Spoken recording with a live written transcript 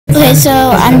So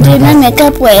I'm doing my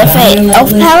makeup with a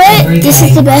e.l.f. palette. This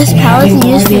is the best palette to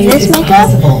use for this makeup.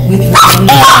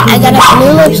 And I got a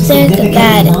blue lipstick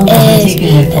that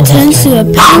turns to a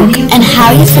pink and how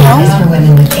you feel.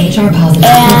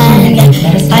 And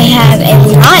I have a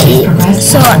light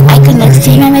so I can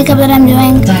see my makeup that I'm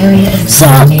doing. So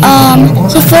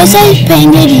first I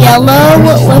painted yellow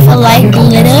with a light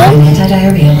glitter,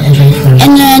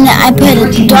 and then I put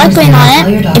dark green on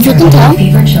it, if you can tell,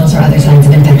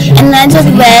 and then I took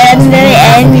red at the very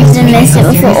end and mix it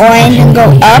with orange and go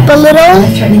up a little,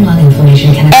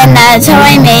 and that's how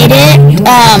I made it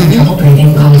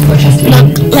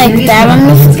look like that on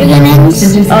the beginnings.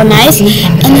 Oh, nice.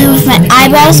 And then with my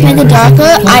eyebrows to make it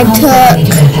darker, I took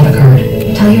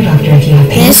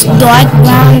this dark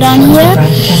brown down here,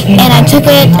 and I took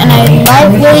it and I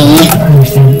lightly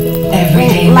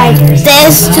like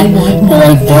this, I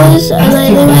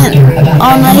lightly went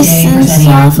all nice and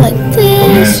soft like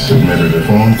this, and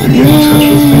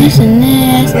this, and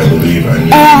this,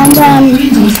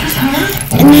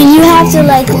 and then you have to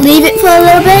like leave it for a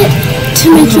little bit to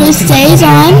make sure it stays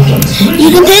on. You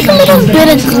can take a little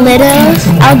bit of glitter.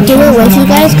 I'll do it with you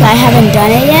guys because I haven't done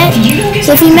it yet.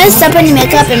 So if you mess up on your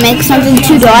makeup and make something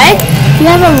too dark, if you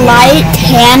have a light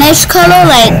tannish color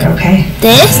like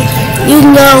this, you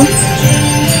can go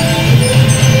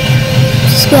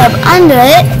scrub under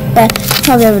it, but you'll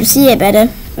probably be able to see it better.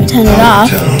 I'll turn it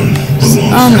off.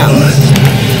 Oh no.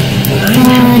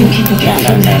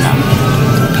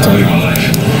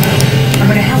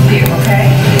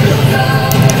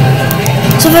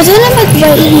 So if I turn it like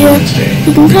right here,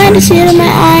 you can kind of see it in my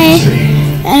eye,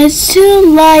 and it's too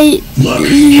light.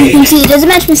 You can see it doesn't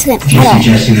match my skin at all.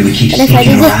 But if I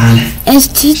do this, it's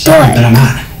too dark.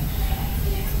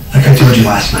 Like I told you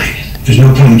last night, there's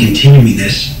no point in continuing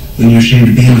this when you're ashamed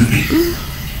of being with me.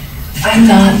 I'm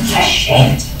not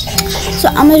ashamed. So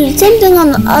I'm gonna do the same thing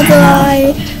on the other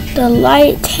eye, the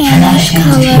light tannish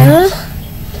color,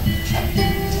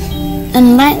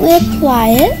 and lightly apply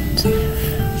it.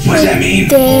 What does that mean?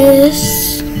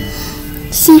 This.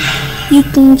 See, you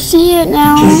can see it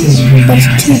now, but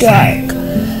it's too dark.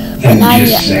 But now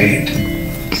you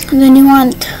and then you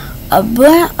want a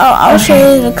brown. Oh, I'll show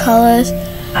you the colors.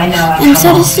 I'm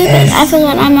so stupid. I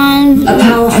forgot I'm on a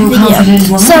video.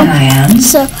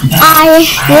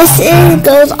 This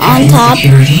goes on top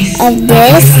of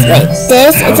this. Wait,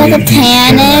 this. It's like a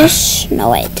tannish.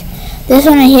 No, wait. This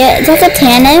one right here. It's like a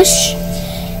tannish.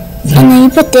 And then you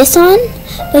put this on.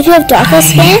 But if you have darker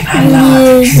skin,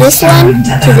 you use this one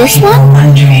to this one.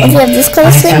 Or if you have this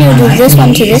color skin, you do this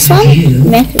one to this one.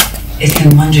 It's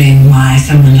been wondering why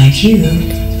someone like you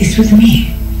is with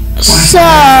me. So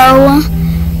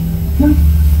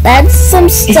that's some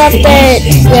stuff that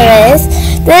there is.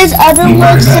 There's other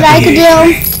looks that I could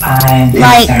do.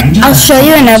 Like I'll show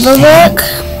you another look.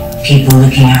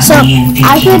 So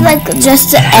I could like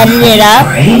just edit it up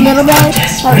a little bit.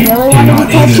 I really want to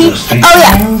be catchy. Oh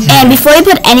yeah, and before you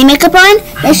put any makeup on,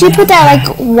 make sure you put that like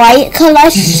white color I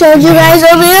showed you guys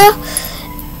earlier.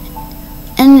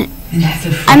 And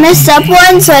I messed up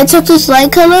one, so I took this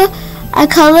light color. I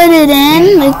colored it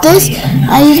in like this.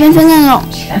 I used my finger and go.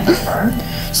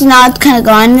 So now it's kind of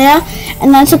gone there.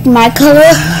 And then I took my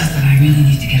color.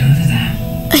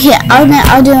 Here,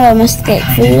 I'll do a mistake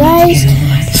for you guys.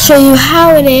 Show you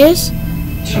how it is.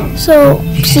 So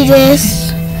see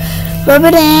this, rub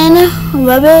it in,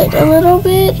 rub it a little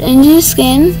bit into your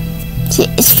skin. See,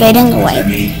 it's fading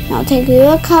away. Now take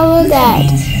your color that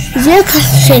is your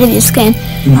shade of your skin.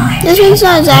 This one's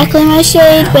not exactly my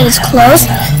shade, but it's close.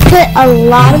 Put a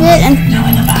lot of it and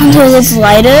contour this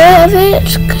lighter of it,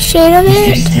 shade of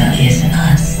it.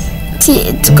 See,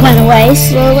 it's going away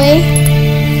slowly.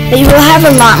 But you will have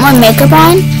a lot more makeup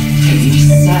on.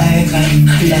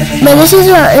 But this is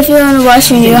if you're in a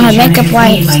rush and you don't have makeup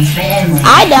wipes.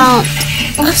 I don't,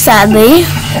 sadly.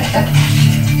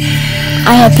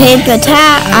 I have paper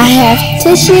towel, I have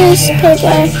tissues, paper,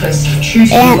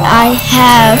 and I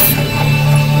have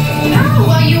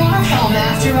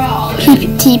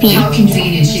TP.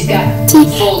 See,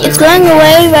 it's going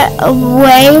away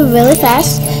really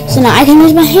fast. So now I can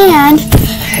use my hand. I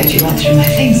heard you went through my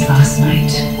things last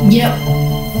night. Yep.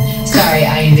 Sorry,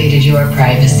 I invaded your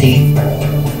privacy.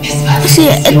 See,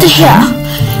 it's here.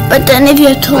 But then if you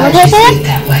have toilet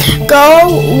paper, go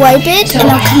wipe it and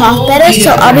it'll come off better.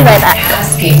 So I'll be right back.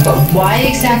 Asking, but why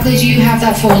exactly do you have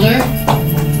that folder?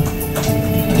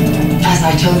 As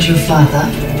I told your father,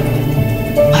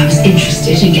 I was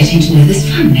interested in getting to know this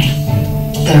family.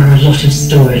 There are a lot of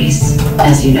stories,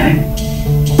 as you know.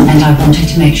 And I wanted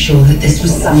to make sure that this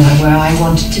was somewhere where I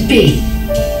wanted to be.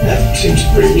 That seems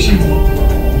pretty simple.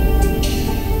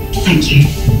 Thank you,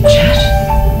 Chad.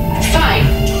 Fine.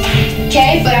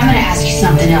 Okay, but I'm gonna ask you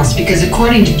something else, because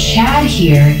according to Chad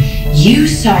here, you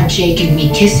saw Jake and me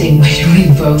kissing, which we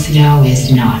both know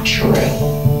is not true.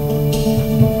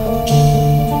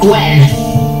 Gwen.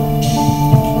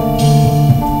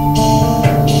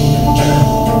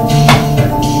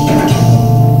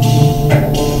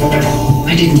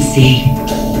 I didn't see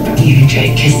you and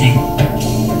Jake kissing.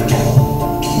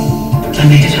 I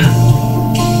made it up.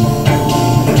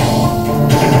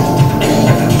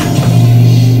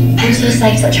 I'm so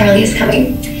psyched that Charlie is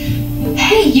coming.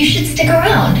 Hey, you should stick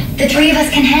around. The three of us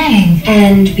can hang.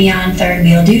 And be on third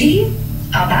wheel duty?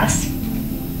 I'll pass.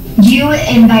 You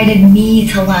invited me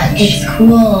to lunch. It's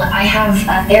cool. I have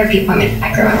a therapy appointment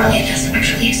at Grandma Marlena's,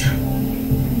 actually, so.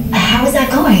 How is that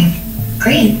going?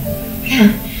 Great.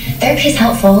 Yeah. Therapy is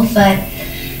helpful, but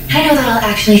I know that I'll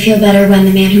actually feel better when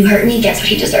the man who hurt me gets what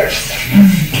he deserves.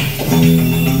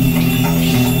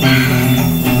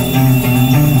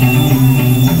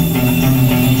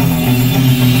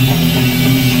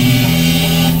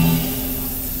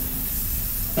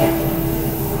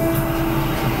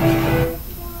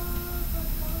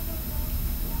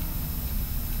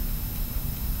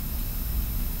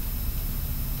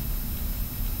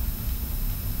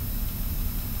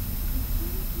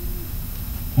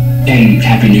 And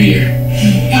Happy New Year.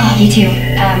 Oh, you too.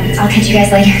 I'll catch you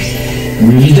guys later.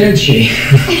 Arrivederci.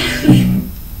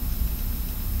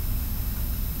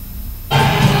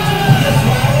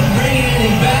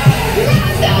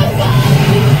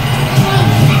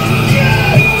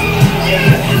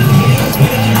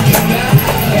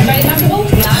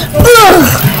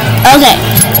 Okay,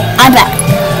 I'm back.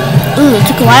 Ooh, it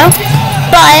took a while,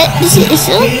 but it's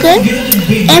still good.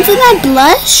 And for my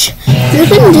blush, you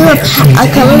can do a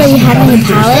color that you have on your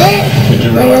palette,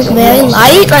 like very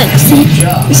light. Like,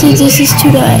 see, this is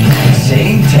too dark.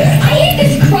 I hate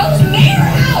this gross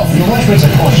mirror house.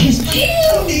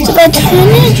 So if I turn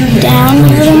it down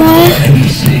a little more,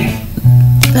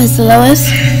 that's the lowest.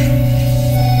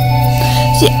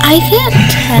 See, I can't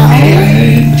tell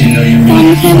on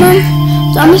the camera,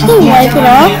 so I'm just gonna wipe it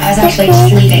off. I was actually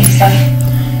just leaving, so.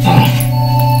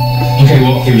 Okay,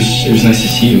 well, it was nice to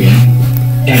see you again.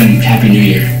 And Happy New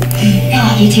Year.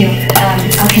 Oh, you too.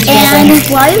 I'll catch you guys And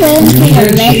later. while you're waiting for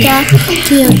your makeup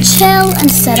to chill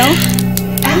and settle,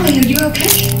 Allie, are you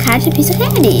okay? catch a piece of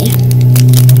candy.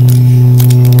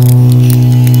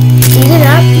 Eat it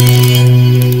up.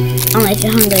 Only if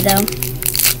you're hungry, though.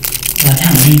 Well,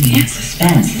 don't leave me in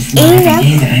suspense. It's not Yeah.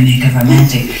 every day that I make a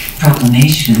romantic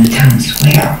proclamation in the town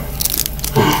square.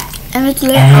 And it's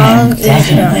lit all And of this stuff.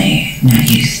 definitely not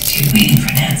used to waiting for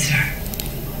an answer.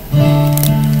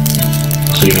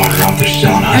 So you want to romp this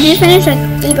still on After us? you finish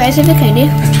like 3 bites of the candy,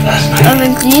 After last night?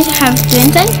 of these have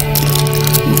ginseng,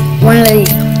 one of these.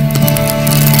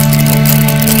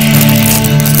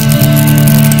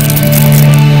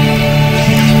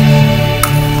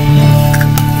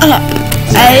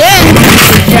 Okay,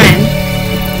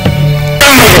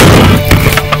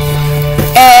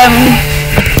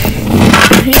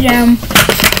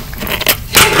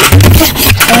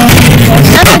 and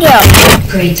then that's the deal.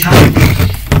 Great time.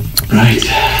 Right.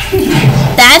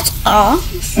 That's all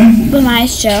for my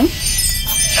show.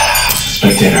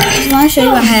 Spectator. I just want to show you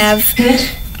what I have. Good.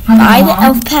 Buy the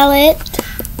elf palette,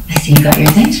 I see you got your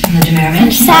things from the Demerara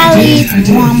Mansion. Sally's, I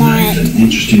did. Walmart, An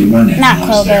interesting run-in not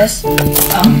while I was there.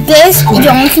 Clover's. This you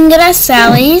only can get at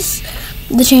Sally's,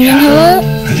 the changing color,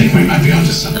 I think we might be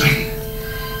onto something.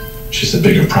 She's a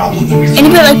bigger problem than we and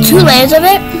you put like 2 layers of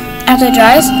it after it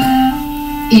dries.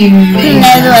 You And made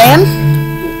there's a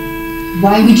layer,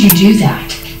 Why would you do that?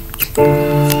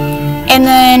 and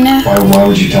then Why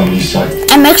would you tell me you suck?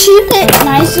 and make sure you get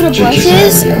nice little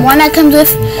brushes. One that comes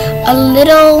with a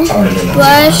little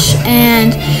brush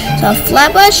and so a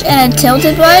flat brush and a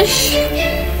tilted brush.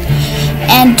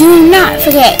 And do not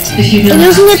forget, if you can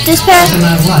get this pack,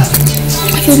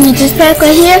 if you can get this pack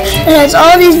right here, it has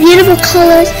all these beautiful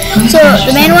colors. So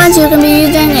the main ones you're gonna be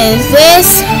using is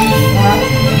this,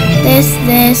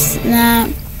 that,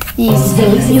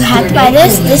 these. You have to buy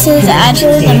this. This is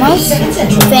actually the most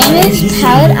famous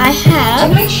palette I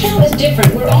have. My show is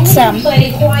different. We're only So.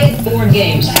 playing quiet board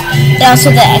games. They're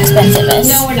also the expensivest.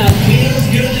 No, we're not.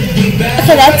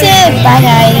 Okay, that's it. Bye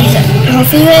guys.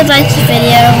 Hopefully you guys liked this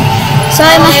video.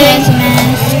 Sorry my hair's a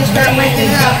mess. Start waking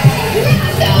up.